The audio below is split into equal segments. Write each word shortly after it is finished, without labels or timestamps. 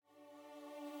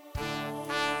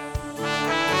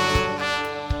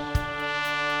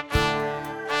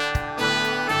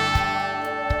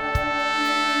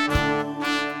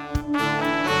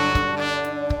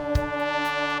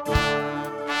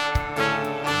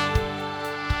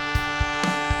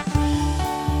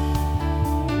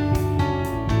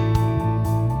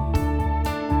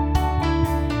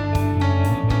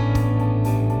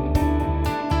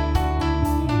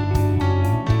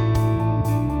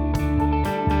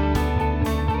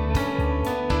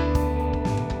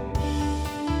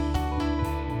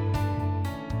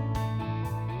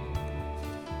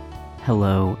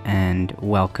Hello and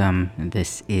welcome.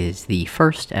 This is the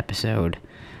first episode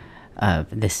of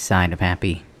This Side of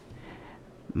Happy.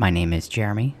 My name is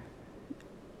Jeremy,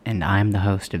 and I'm the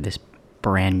host of this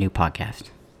brand new podcast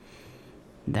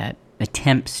that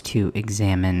attempts to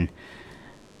examine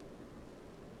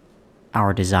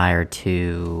our desire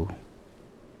to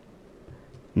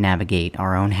navigate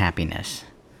our own happiness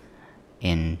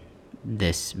in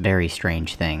this very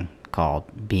strange thing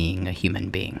called being a human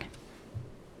being.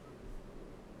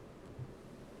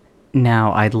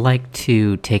 Now, I'd like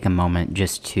to take a moment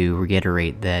just to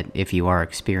reiterate that if you are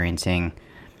experiencing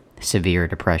severe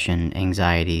depression,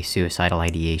 anxiety, suicidal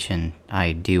ideation,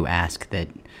 I do ask that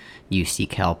you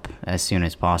seek help as soon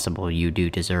as possible. You do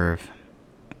deserve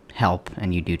help,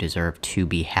 and you do deserve to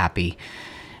be happy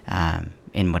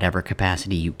in whatever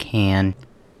capacity you can.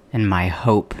 And my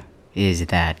hope is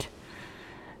that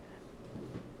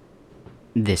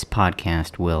this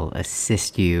podcast will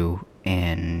assist you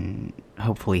in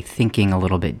hopefully thinking a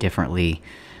little bit differently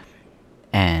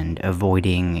and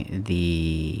avoiding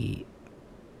the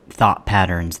thought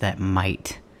patterns that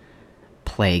might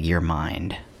plague your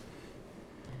mind.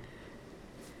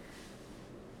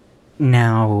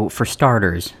 Now, for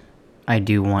starters, I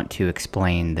do want to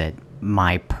explain that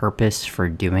my purpose for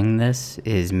doing this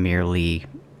is merely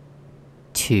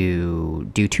to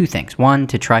do two things. One,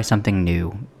 to try something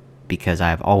new, because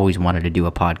I've always wanted to do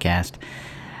a podcast.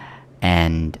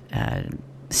 And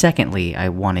secondly, I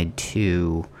wanted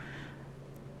to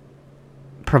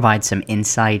provide some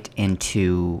insight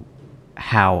into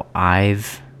how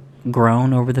I've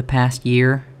grown over the past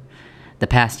year. The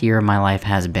past year of my life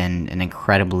has been an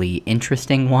incredibly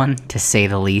interesting one, to say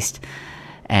the least.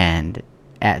 And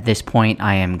at this point,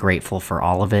 I am grateful for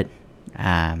all of it.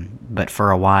 But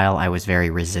for a while, I was very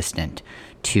resistant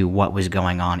to what was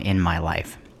going on in my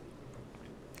life.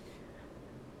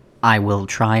 I will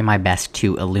try my best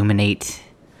to illuminate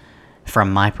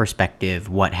from my perspective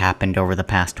what happened over the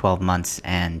past 12 months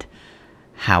and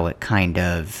how it kind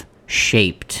of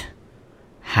shaped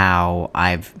how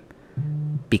I've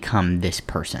become this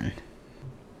person.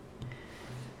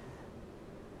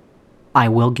 I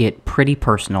will get pretty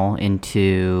personal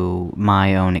into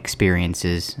my own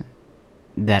experiences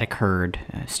that occurred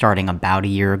starting about a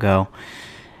year ago.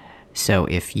 So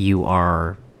if you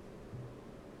are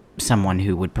someone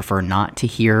who would prefer not to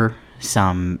hear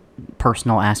some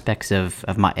personal aspects of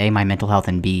my mental health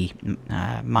and B,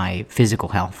 my physical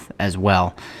health as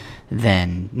well,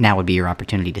 then now would be your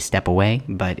opportunity to step away.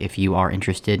 But if you are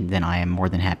interested, then I am more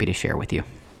than happy to share with you.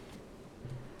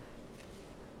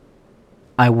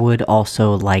 I would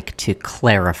also like to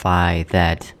clarify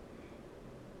that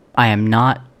I am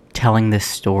not telling this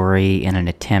story in an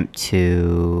attempt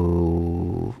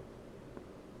to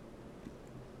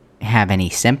have any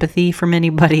sympathy from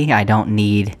anybody. I don't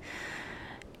need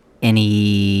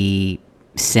any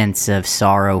sense of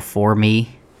sorrow for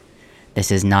me. This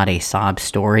is not a sob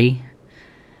story.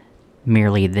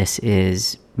 Merely, this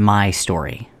is my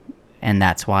story. And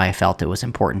that's why I felt it was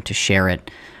important to share it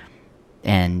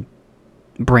and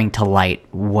bring to light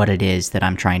what it is that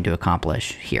I'm trying to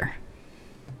accomplish here.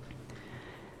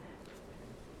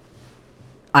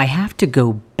 I have to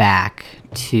go back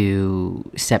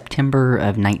to September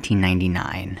of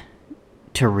 1999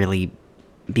 to really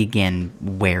begin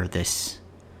where this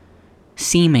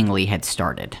seemingly had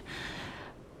started.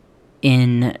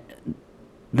 In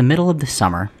the middle of the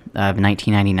summer of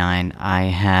 1999, I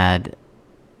had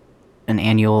an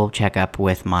annual checkup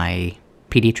with my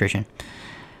pediatrician,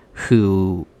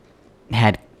 who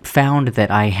had found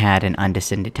that I had an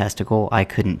undescended testicle. I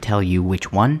couldn't tell you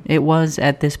which one it was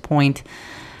at this point,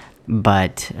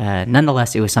 but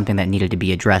nonetheless, it was something that needed to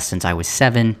be addressed since I was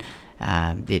 7.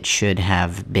 It should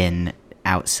have been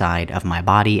outside of my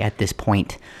body at this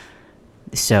point,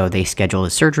 so they scheduled a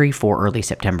surgery for early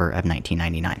September of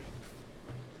 1999.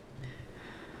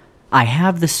 I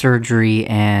have the surgery,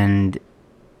 and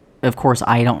of course,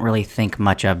 I don't really think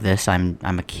much of this. I'm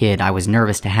a kid. I was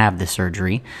nervous to have the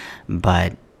surgery,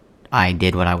 but I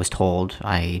did what I was told.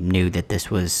 I knew that this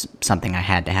was something I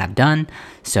had to have done,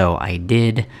 so I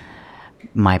did.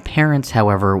 My parents,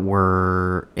 however,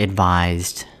 were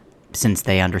advised, since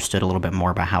they understood a little bit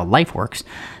more about how life works,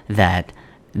 that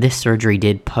this surgery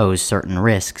did pose certain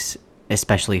risks,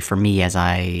 especially for me as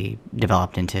I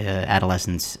developed into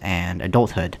adolescence and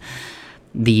adulthood.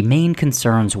 The main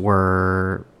concerns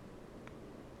were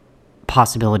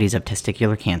possibilities of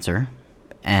testicular cancer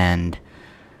and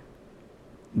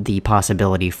the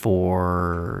possibility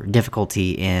for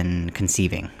difficulty in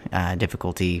conceiving,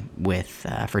 difficulty with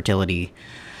fertility.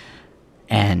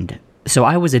 And so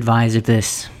I was advised of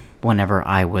this whenever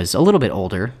I was a little bit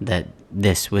older that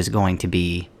this was going to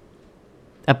be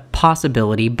a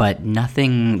possibility, but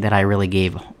nothing that I really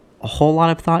gave a whole lot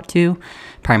of thought to,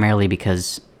 primarily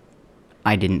because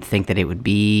I didn't think that it would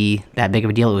be that big of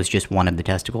a deal. It was just one of the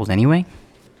testicles anyway.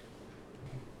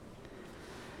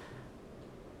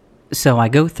 So I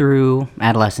go through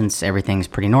adolescence, everything's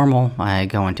pretty normal. I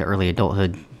go into early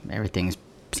adulthood, everything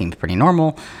seems pretty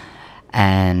normal.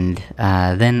 And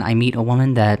then I meet a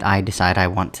woman that I decide I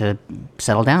want to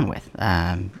settle down with.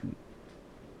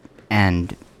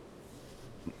 And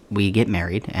we get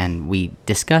married, and we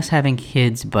discuss having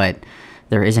kids, but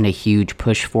there isn't a huge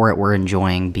push for it. We're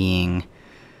enjoying being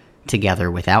together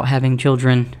without having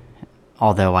children,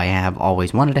 although I have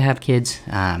always wanted to have kids.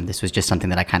 This was just something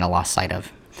that I kind of lost sight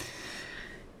of.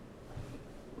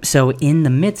 So in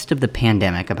the midst of the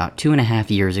pandemic, about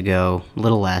 2.5 years ago, a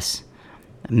little less,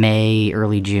 May,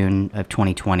 early June of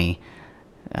 2020,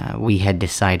 we had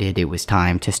decided it was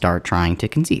time to start trying to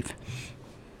conceive.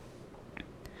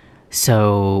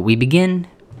 So we begin,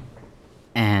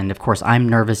 and of course I'm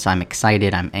nervous, I'm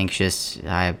excited, I'm anxious,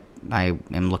 I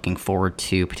am looking forward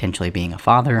to potentially being a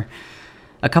father.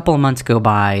 A couple of months go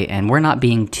by, and we're not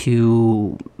being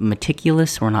too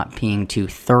meticulous, we're not being too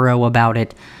thorough about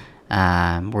it.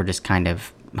 We're just kind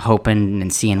of hoping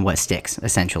and seeing what sticks,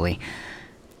 essentially.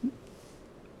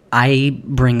 I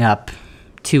bring up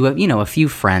to a few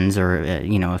friends or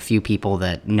a few people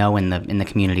that know in the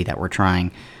community that we're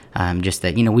trying, just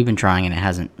that we've been trying and it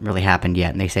hasn't really happened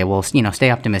yet. And they say, well,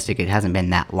 stay optimistic. It hasn't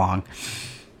been that long.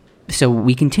 So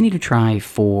we continue to try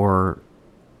for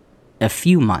a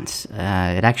few months.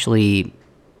 It actually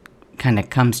kind of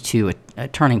comes to a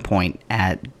turning point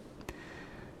at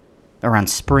around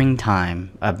springtime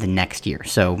of the next year,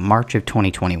 so March of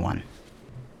 2021.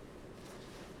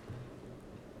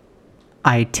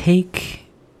 I take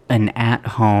an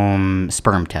at-home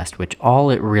sperm test, which all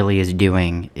it really is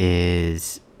doing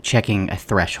is checking a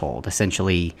threshold,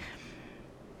 essentially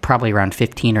probably around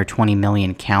 15 or 20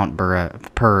 million count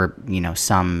per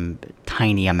some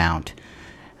tiny amount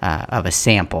of a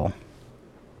sample.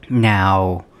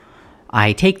 Now,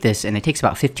 I take this, and it takes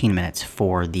about 15 minutes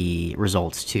for the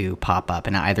results to pop up,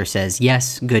 and it either says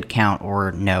yes, good count,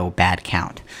 or no, bad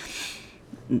count.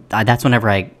 That's whenever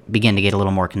I begin to get a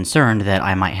little more concerned that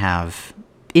I might have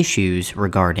issues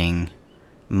regarding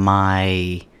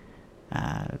my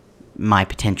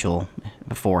potential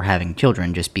for having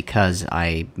children, just because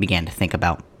I began to think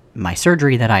about my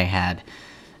surgery that I had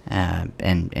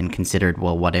and considered,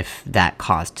 well, what if that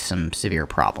caused some severe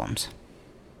problems?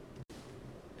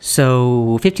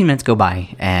 So 15 minutes go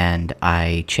by, and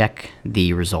I check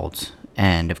the results,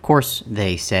 and of course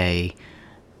they say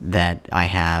that I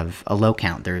have a low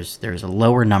count. There's a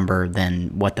lower number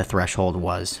than what the threshold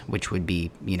was, which would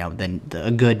be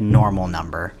a good normal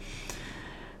number.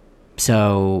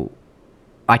 So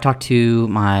I talked to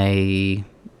my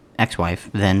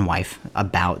ex-wife, then wife,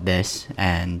 about this,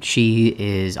 and she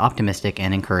is optimistic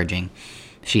and encouraging.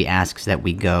 She asks that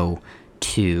we go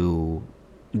to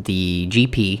the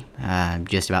GP,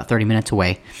 just about 30 minutes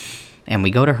away, and we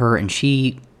go to her, and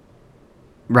she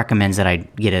recommends that I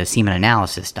get a semen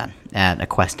analysis done at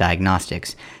Quest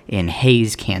Diagnostics in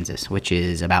Hays, Kansas, which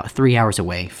is about 3 hours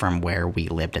away from where we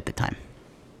lived at the time.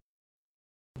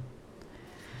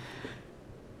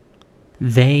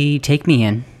 They take me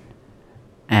in,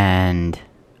 and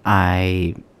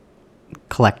I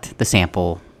collect the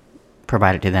sample,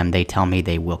 provide it to them. They tell me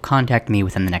they will contact me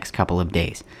within the next couple of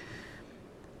days.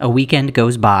 A weekend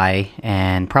goes by,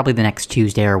 and probably the next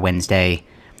Tuesday or Wednesday,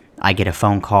 I get a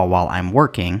phone call while I'm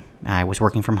working. I was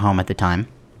working from home at the time.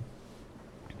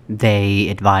 They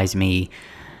advise me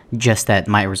just that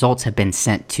my results have been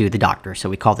sent to the doctor. So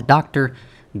we call the doctor,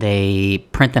 they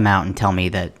print them out and tell me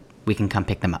that we can come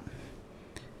pick them up.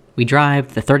 We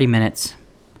drive the 30 minutes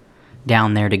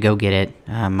down there to go get it.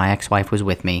 My ex-wife was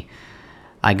with me.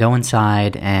 I go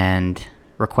inside and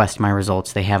request my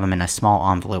results. They have them in a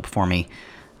small envelope for me.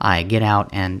 I get out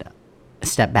and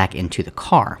step back into the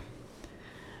car.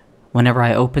 Whenever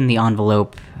I open the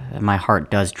envelope, my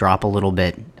heart does drop a little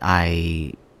bit.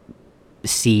 I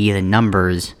see the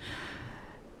numbers,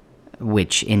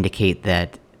 which indicate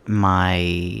that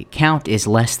my count is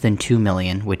less than 2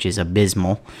 million, which is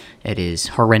abysmal. It is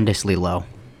horrendously low.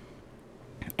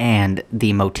 And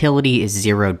the motility is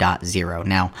 0.0.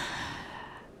 Now,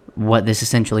 what this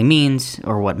essentially means,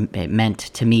 or what it meant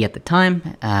to me at the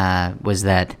time, was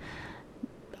that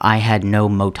I had no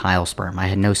motile sperm. I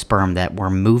had no sperm that were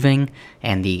moving,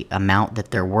 and the amount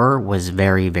that there were was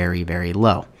very, very, very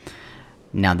low.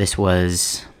 Now, this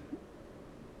was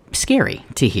scary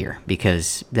to hear,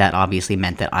 because that obviously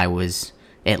meant that I was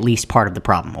at least part of the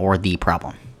problem, or the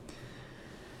problem.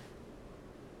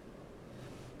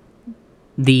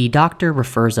 The doctor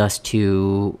refers us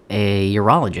to a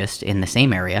urologist in the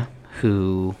same area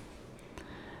who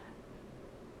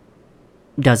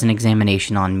does an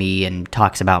examination on me and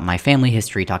talks about my family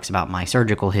history, talks about my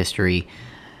surgical history,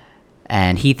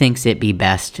 and he thinks it be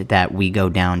best that we go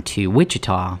down to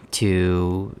Wichita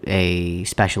to a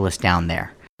specialist down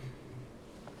there.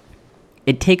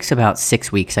 It takes about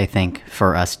 6 weeks, I think,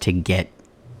 for us to get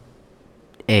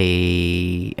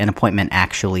an appointment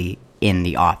actually in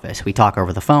the office. We talk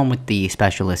over the phone with the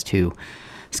specialist who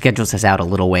schedules us out a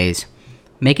little ways.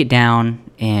 Make it down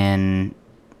in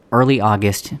early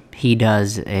August. He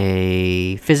does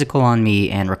a physical on me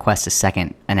and requests a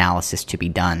second analysis to be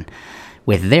done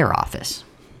with their office.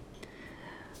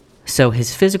 So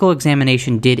his physical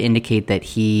examination did indicate that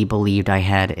he believed I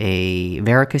had a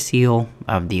varicocele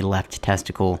of the left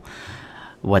testicle.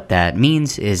 What that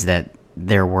means is that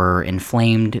there were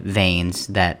inflamed veins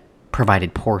that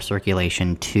provided poor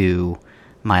circulation to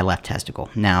my left testicle.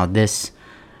 Now, this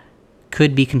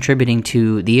could be contributing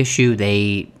to the issue.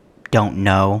 They don't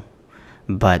know,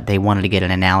 but they wanted to get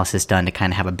an analysis done to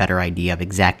kind of have a better idea of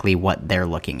exactly what they're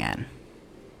looking at.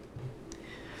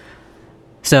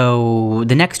 So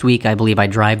the next week, I believe I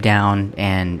drive down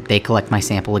and they collect my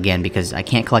sample again because I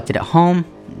can't collect it at home.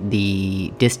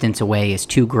 The distance away is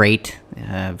too great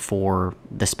for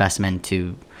the specimen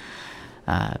to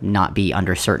not be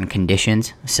under certain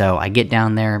conditions. So I get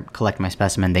down there, collect my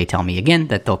specimen. They tell me again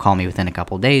that they'll call me within a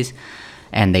couple days.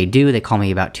 And they do. They call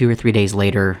me about 2 or 3 days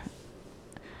later.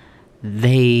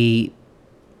 They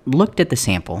looked at the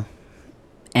sample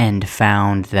and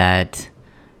found that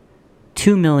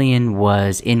 2 million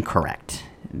was incorrect.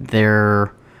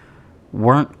 There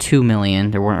weren't 2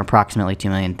 million. There weren't approximately 2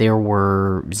 million. There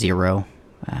were 0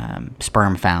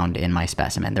 sperm found in my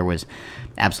specimen. There was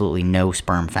absolutely no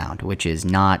sperm found, which is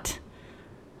not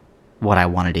what I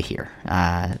wanted to hear.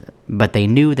 But they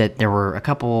knew that there were a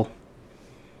couple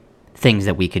things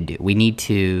that we could do. We need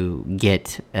to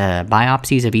get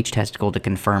biopsies of each testicle to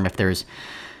confirm if there's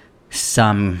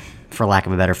some, for lack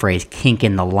of a better phrase, kink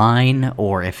in the line,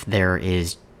 or if there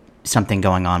is something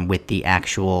going on with the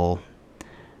actual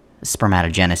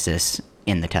spermatogenesis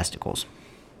in the testicles.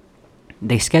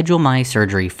 They schedule my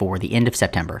surgery for the end of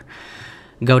September.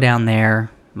 Go down there.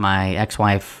 My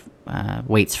ex-wife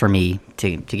waits for me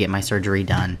to get my surgery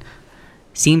done.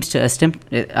 Seems to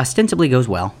ostensibly goes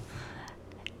well.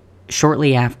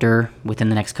 Shortly after, within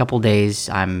the next couple days,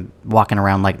 I'm walking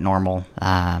around like normal,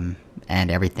 and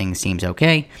everything seems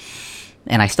okay.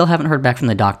 And I still haven't heard back from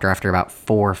the doctor after about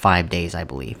 4 or 5 days, I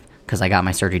believe, because I got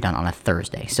my surgery done on a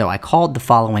Thursday. So I called the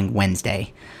following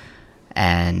Wednesday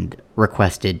and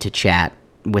requested to chat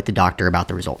with the doctor about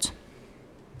the results.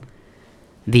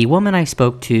 The woman I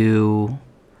spoke to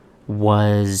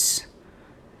was,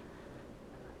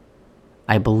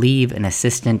 I believe, an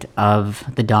assistant of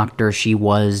the doctor. She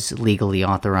was legally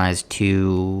authorized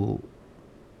to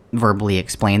verbally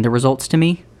explain the results to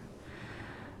me.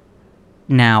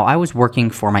 Now, I was working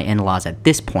for my in-laws at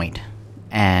this point,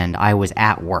 and I was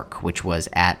at work, which was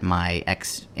at my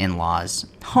ex-in-laws'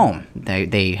 home.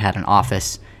 They had an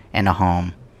office and a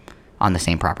home on the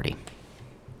same property.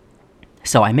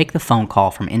 So I make the phone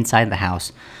call from inside the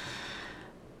house,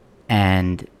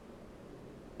 and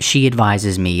she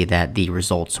advises me that the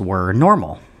results were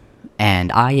normal.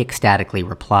 And I ecstatically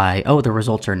reply, "Oh, the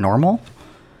results are normal?"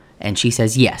 And she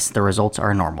says, "Yes, the results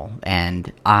are normal."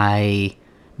 And I,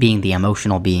 being the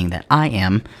emotional being that I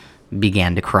am,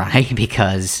 began to cry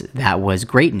because that was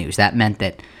great news. That meant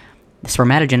that the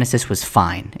spermatogenesis was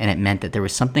fine, and it meant that there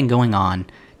was something going on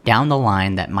down the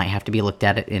line that might have to be looked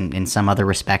at in some other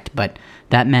respect, but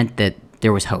that meant that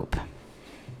there was hope.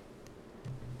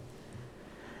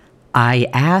 I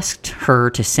asked her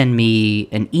to send me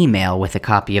an email with a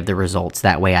copy of the results.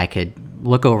 That way I could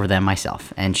look over them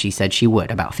myself, and she said she would.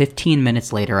 About 15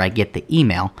 minutes later, I get the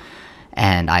email,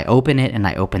 and I open it, and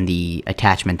I open the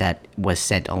attachment that was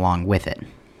sent along with it.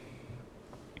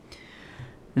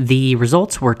 The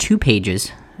results were 2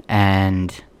 pages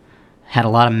and had a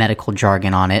lot of medical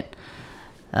jargon on it.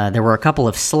 There were a couple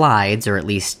of slides, or at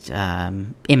least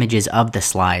images of the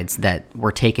slides that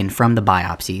were taken from the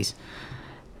biopsies.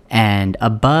 And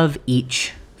above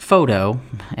each photo,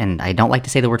 and I don't like to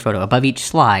say the word photo, above each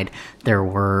slide, there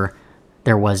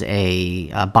was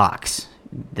a box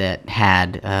that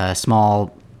had a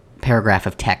small paragraph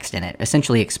of text in it,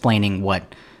 essentially explaining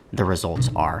what the results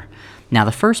are. Now,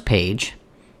 the first page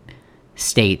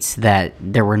states that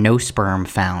there were no sperm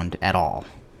found at all.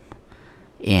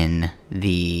 in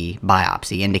the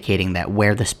biopsy, indicating that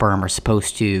where the sperm are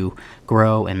supposed to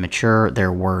grow and mature,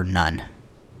 there were none.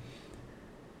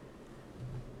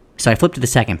 So I flipped to the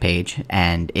second page,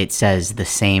 and it says the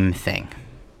same thing.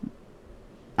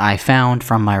 I found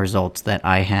from my results that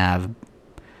I have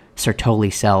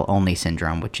Sertoli cell-only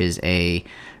syndrome, which is a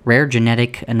rare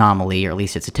genetic anomaly, or at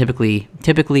least it's typically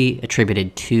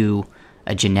attributed to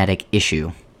a genetic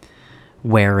issue,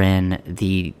 wherein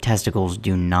the testicles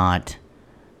do not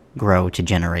grow to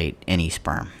generate any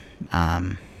sperm.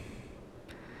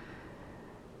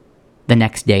 The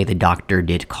next day, the doctor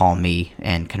did call me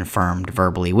and confirmed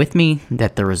verbally with me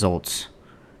that the results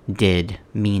did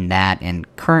mean that,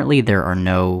 and currently there are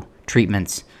no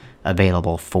treatments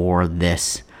available for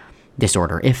this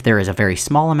disorder. If there is a very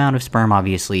small amount of sperm,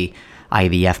 obviously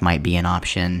IVF might be an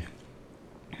option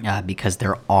because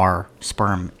there are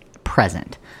sperm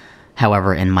present.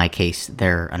 However, in my case,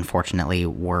 there unfortunately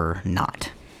were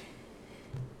not.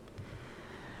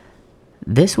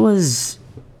 This was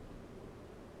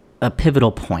a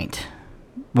pivotal point.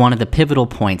 One of the pivotal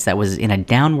points that was in a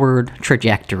downward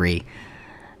trajectory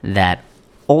that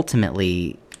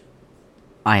ultimately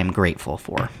I am grateful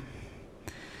for.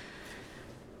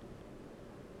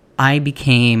 I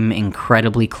became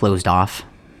incredibly closed off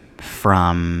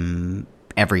from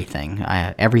everything.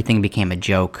 Everything became a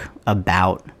joke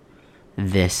about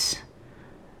this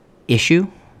issue.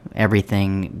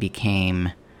 Everything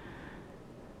became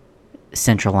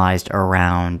centralized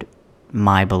around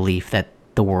my belief that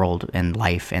the world and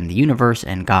life and the universe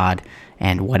and God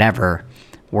and whatever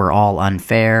were all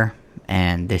unfair,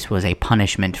 and this was a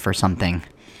punishment for something.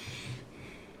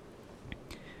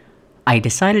 I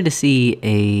decided to see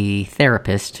a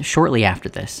therapist shortly after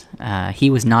this. He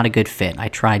was not a good fit. I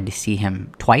tried to see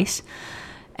him twice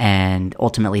and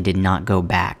ultimately did not go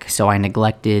back. So I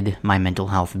neglected my mental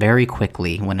health very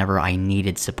quickly whenever I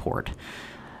needed support.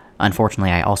 Unfortunately,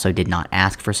 I also did not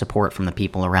ask for support from the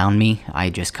people around me.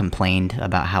 I just complained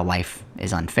about how life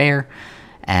is unfair,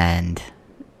 and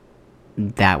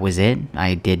that was it.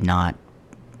 I did not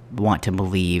want to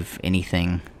believe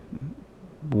anything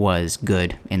was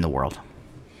good in the world.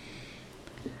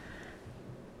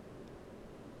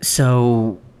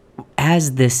 So,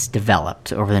 as this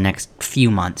developed over the next few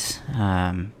months,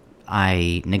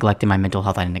 I neglected my mental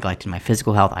health, I neglected my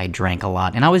physical health, I drank a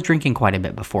lot, and I was drinking quite a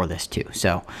bit before this too,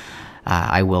 so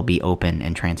I will be open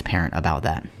and transparent about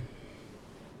that.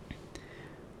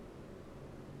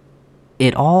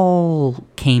 It all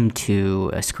came to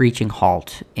a screeching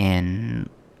halt in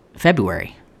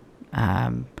February.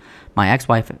 My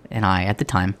ex-wife and I, at the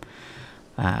time,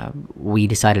 we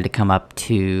decided to come up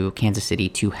to Kansas City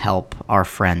to help our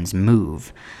friends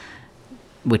move,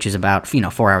 which is about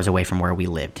 4 hours away from where we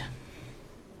lived.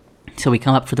 So we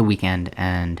come up for the weekend,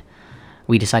 and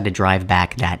we decide to drive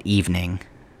back that evening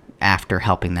after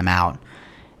helping them out.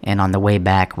 And on the way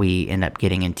back, we end up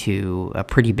getting into a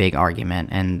pretty big argument.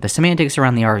 And the semantics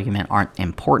around the argument aren't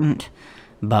important,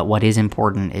 but what is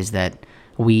important is that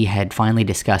we had finally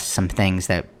discussed some things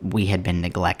that we had been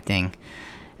neglecting.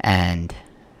 And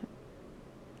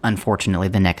unfortunately,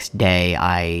 the next day,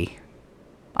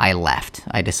 I left.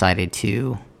 I decided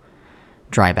to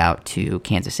drive out to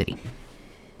Kansas City.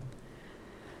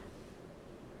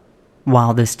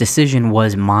 While this decision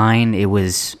was mine, it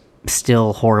was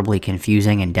still horribly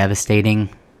confusing and devastating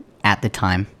at the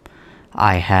time.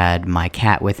 I had my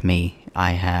cat with me.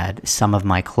 I had some of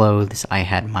my clothes. I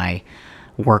had my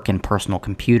work and personal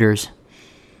computers.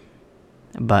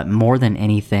 But more than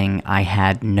anything, I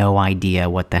had no idea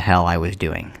what the hell I was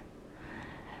doing.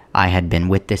 I had been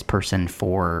with this person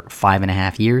for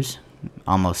 5.5 years,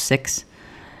 almost 6.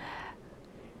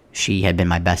 She had been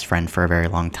my best friend for a very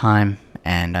long time,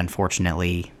 and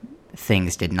unfortunately,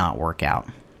 things did not work out.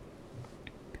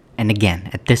 And again,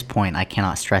 at this point, I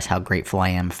cannot stress how grateful I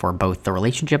am for both the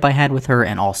relationship I had with her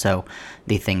and also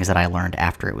the things that I learned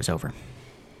after it was over.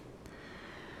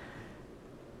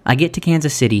 I get to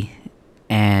Kansas City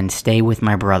and stay with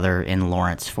my brother in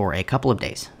Lawrence for a couple of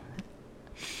days.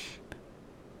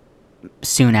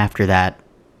 Soon after that,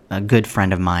 a good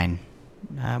friend of mine,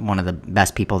 one of the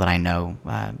best people that I know,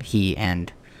 he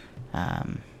and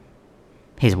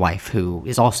his wife, who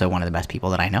is also one of the best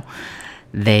people that I know,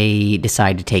 they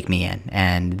decide to take me in,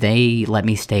 and they let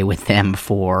me stay with them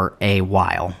for a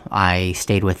while. I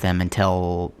stayed with them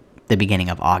until the beginning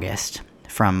of August,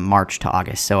 from March to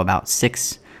August, so about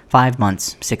 6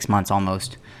 months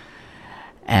almost,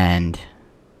 and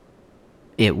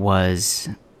it was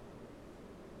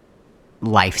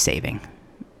life-saving.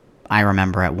 I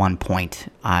remember at one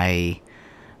point I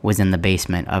was in the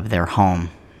basement of their home,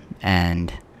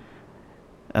 and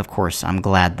of course, I'm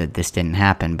glad that this didn't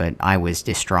happen, but I was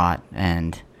distraught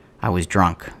and I was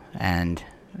drunk and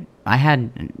I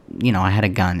had a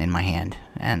gun in my hand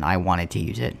and I wanted to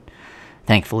use it.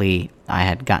 Thankfully, I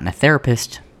had gotten a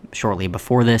therapist shortly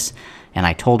before this and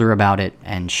I told her about it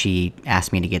and she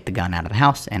asked me to get the gun out of the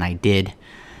house and I did.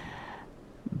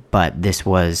 But this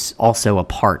was also a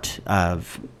part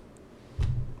of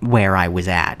where I was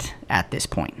at this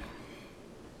point.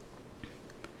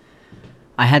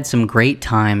 I had some great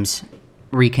times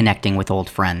reconnecting with old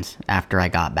friends after I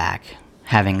got back.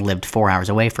 Having lived 4 hours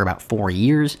away for about 4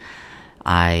 years,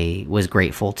 I was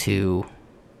grateful to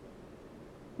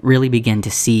really begin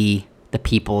to see the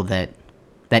people that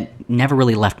never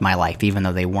really left my life, even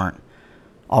though they weren't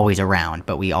always around,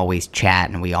 but we always chat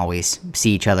and we always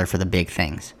see each other for the big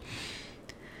things.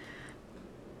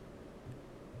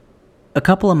 A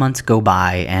couple of months go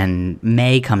by and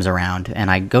May comes around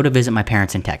and I go to visit my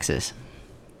parents in Texas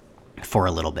for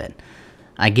a little bit.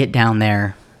 I get down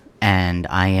there and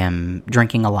I am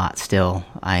drinking a lot still.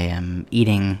 I am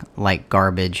eating like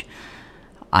garbage.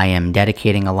 I am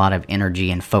dedicating a lot of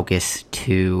energy and focus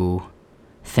to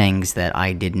things that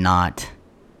I did not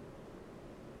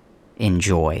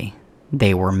enjoy.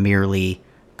 They were merely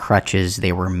crutches.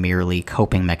 They were merely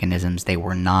coping mechanisms. They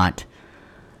were not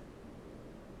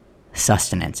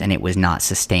sustenance, and it was not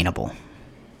sustainable.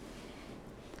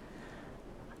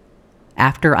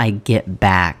 After I get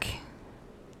back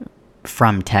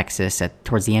from Texas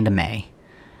towards the end of May,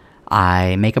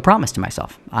 I make a promise to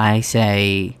myself. I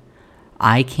say,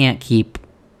 I can't keep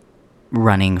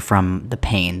running from the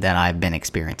pain that I've been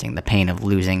experiencing, the pain of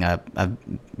losing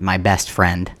my best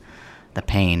friend, the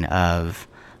pain of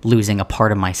losing a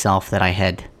part of myself that I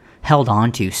had held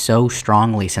on to so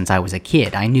strongly since I was a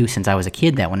kid. I knew since I was a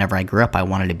kid that whenever I grew up, I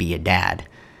wanted to be a dad.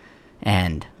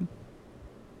 And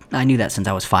I knew that since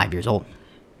I was 5 years old.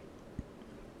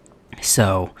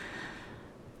 So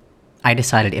I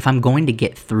decided if I'm going to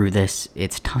get through this,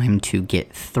 it's time to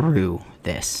get through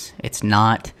this. It's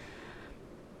not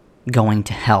going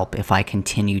to help if I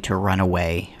continue to run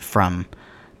away from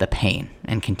the pain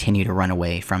and continue to run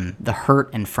away from the hurt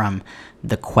and from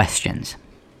the questions.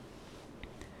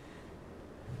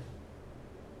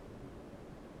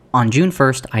 On June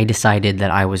 1st, I decided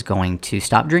that I was going to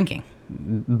stop drinking,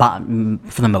 but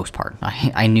for the most part.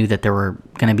 I knew that there were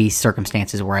going to be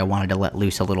circumstances where I wanted to let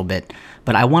loose a little bit,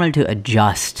 but I wanted to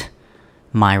adjust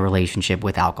my relationship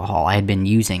with alcohol. I had been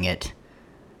using it,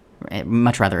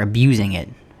 much rather abusing it,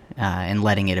 and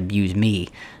letting it abuse me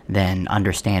than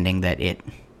understanding that it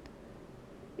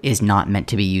is not meant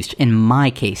to be used, in my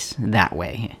case, that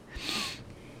way.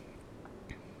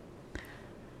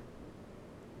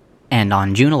 And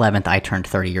on June 11th, I turned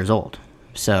 30 years old.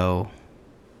 So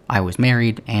I was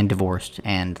married and divorced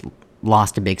and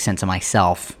lost a big sense of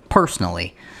myself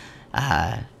personally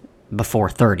before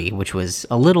 30, which was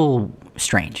a little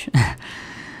strange.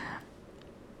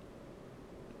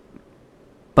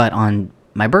 But on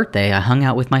my birthday, I hung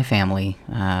out with my family,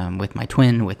 with my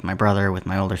twin, with my brother, with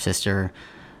my older sister,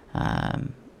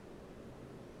 and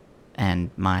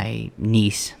my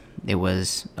niece. It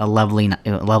was a lovely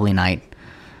night.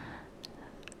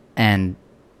 And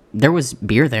there was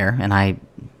beer there, and I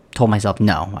told myself,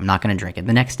 no, I'm not going to drink it.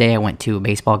 The next day, I went to a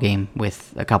baseball game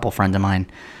with a couple friends of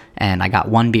mine, and I got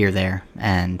one beer there,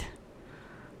 and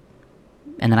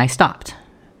then I stopped.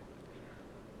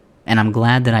 And I'm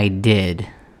glad that I did,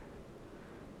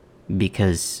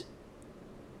 because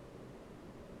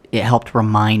it helped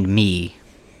remind me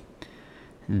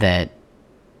that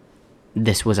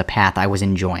this was a path I was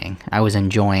enjoying. I was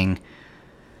enjoying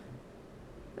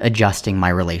adjusting my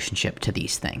relationship to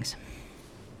these things.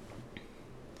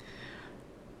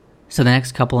 So the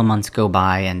next couple of months go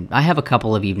by, and I have a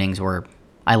couple of evenings where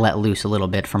I let loose a little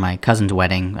bit for my cousin's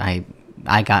wedding. I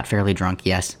got fairly drunk,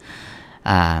 yes.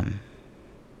 And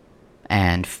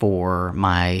for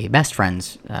my best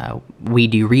friend's we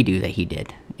do redo that he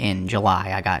did in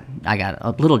July, I got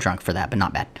a little drunk for that, but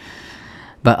not bad.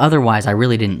 But otherwise, I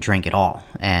really didn't drink at all.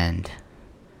 And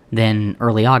then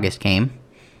early August came,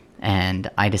 and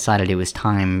I decided it was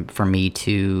time for me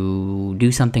to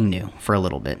do something new for a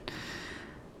little bit.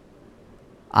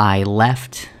 I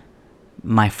left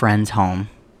my friend's home,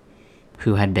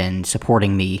 who had been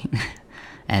supporting me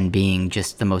and being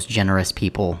just the most generous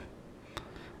people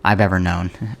I've ever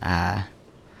known.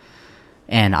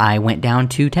 And I went down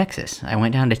to Texas. I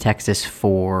went down to Texas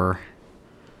for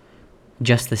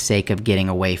just the sake of getting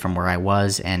away from where I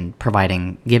was and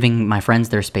giving my friends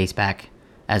their space back,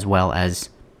 as well as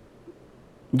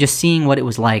just seeing what it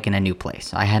was like in a new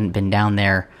place. I hadn't been down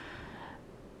there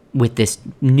with this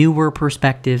newer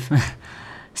perspective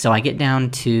So I get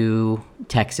down to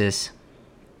Texas,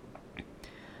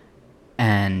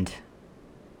 and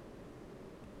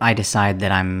I decide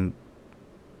that I'm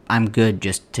good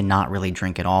just to not really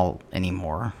drink at all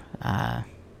anymore.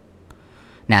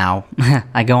 Now,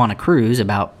 I go on a cruise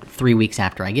about 3 weeks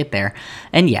after I get there,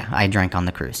 and yeah, I drank on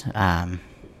the cruise.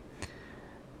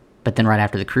 But then right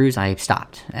after the cruise, I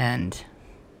stopped, and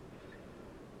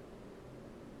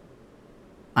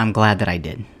I'm glad that I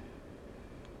did.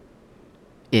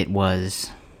 It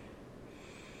was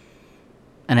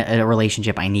a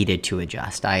relationship I needed to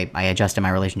adjust. I adjusted my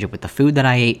relationship with the food that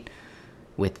I ate,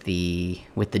 with the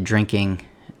drinking,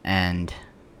 and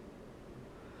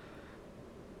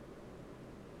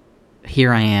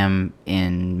here I am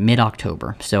in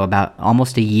mid-October, so about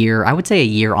almost a year, I would say a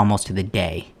year almost to the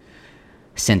day,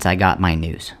 since I got my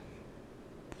news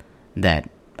that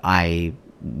I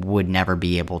would never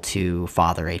be able to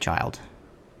father a child.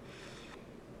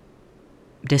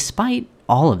 Despite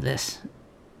all of this,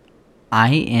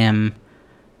 I am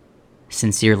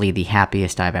sincerely the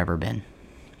happiest I've ever been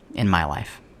in my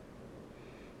life.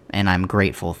 And I'm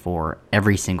grateful for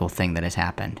every single thing that has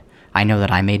happened. I know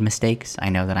that I made mistakes. I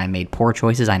know that I made poor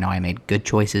choices. I know I made good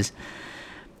choices.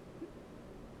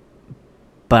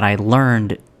 But I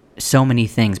learned so many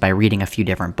things by reading a few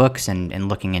different books and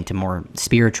looking into more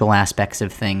spiritual aspects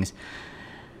of things.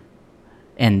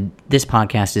 And this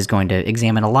podcast is going to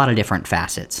examine a lot of different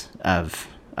facets of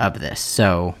this.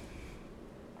 So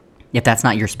if that's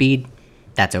not your speed,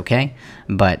 that's okay.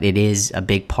 But it is a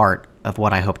big part of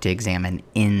what I hope to examine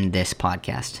in this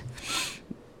podcast.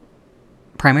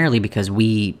 Primarily because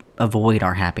we avoid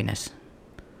our happiness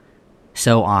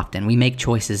so often. We make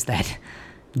choices that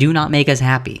do not make us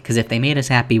happy, because if they made us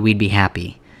happy, we'd be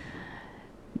happy.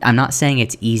 I'm not saying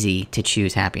it's easy to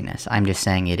choose happiness. I'm just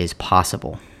saying it is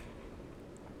possible.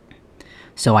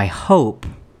 So I hope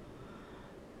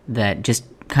that just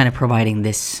kind of providing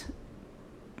this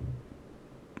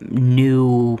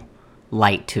new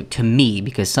light to me,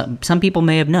 because some people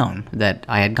may have known that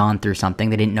I had gone through something.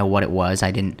 They didn't know what it was.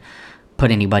 I didn't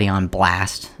put anybody on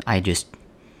blast. I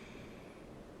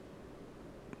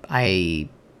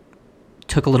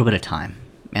took a little bit of time,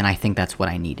 and I think that's what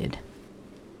I needed.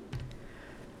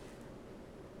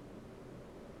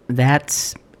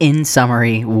 That's, in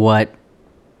summary, what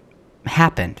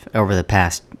happened over the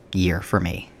past year for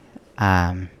me.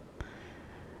 I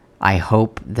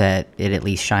hope that it at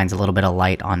least shines a little bit of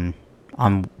light on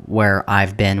where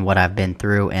I've been, what I've been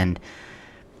through, and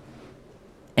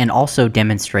also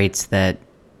demonstrates that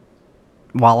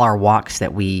while our walks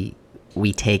that we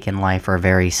take in life are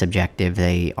very subjective,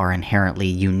 they are inherently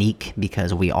unique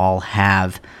because we all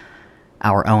have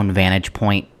our own vantage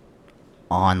point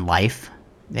on life.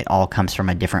 It all comes from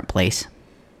a different place.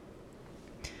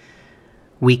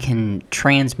 We can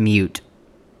transmute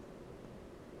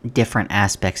different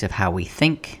aspects of how we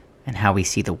think and how we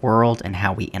see the world and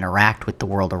how we interact with the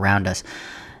world around us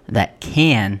that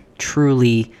can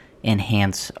truly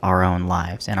enhance our own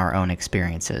lives and our own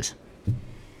experiences.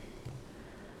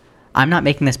 I'm not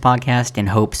making this podcast in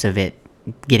hopes of it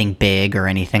getting big or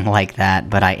anything like that,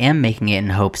 but I am making it in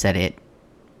hopes that it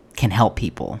can help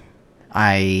people.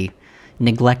 I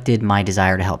neglected my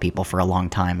desire to help people for a long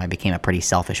time. I became a pretty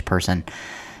selfish person,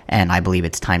 and I believe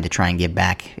it's time to try and give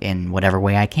back in whatever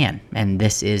way I can, and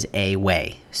this is a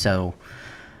way. So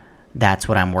that's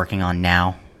what I'm working on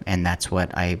now, and that's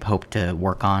what I hope to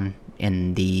work on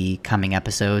in the coming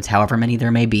episodes, however many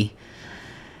there may be.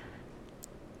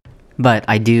 But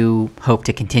I do hope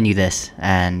to continue this,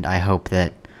 and I hope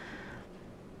that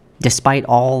despite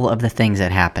all of the things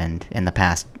that happened in the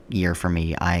past year for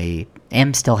me, I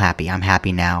am still happy. I'm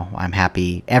happy now. I'm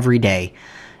happy every day.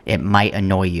 It might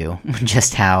annoy you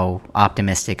just how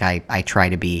optimistic I try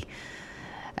to be,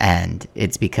 and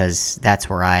it's because that's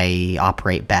where I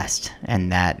operate best,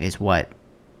 and that is what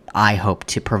I hope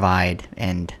to provide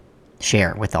and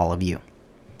share with all of you.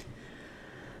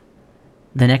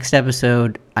 The next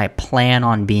episode, I plan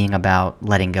on being about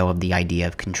letting go of the idea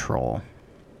of control.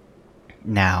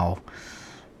 Now,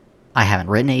 I haven't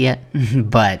written it yet,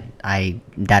 but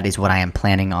that is what I am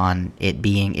planning on it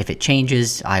being. If it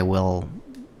changes, I will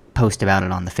post about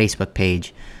it on the Facebook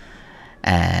page.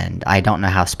 And I don't know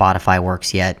how Spotify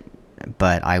works yet,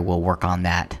 but I will work on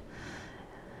that.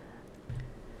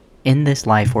 In this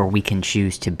life where we can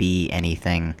choose to be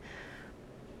anything,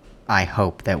 I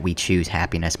hope that we choose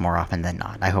happiness more often than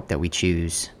not. I hope that we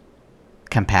choose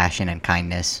compassion and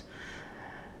kindness,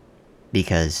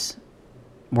 because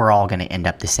we're all going to end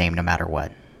up the same no matter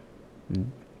what.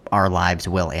 Our lives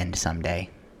will end someday.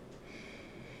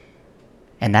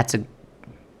 And that's a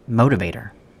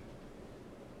motivator.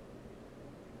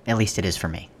 At least it is for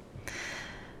me.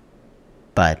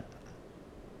 But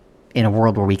in a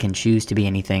world where we can choose to be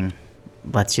anything,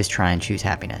 let's just try and choose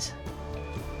happiness.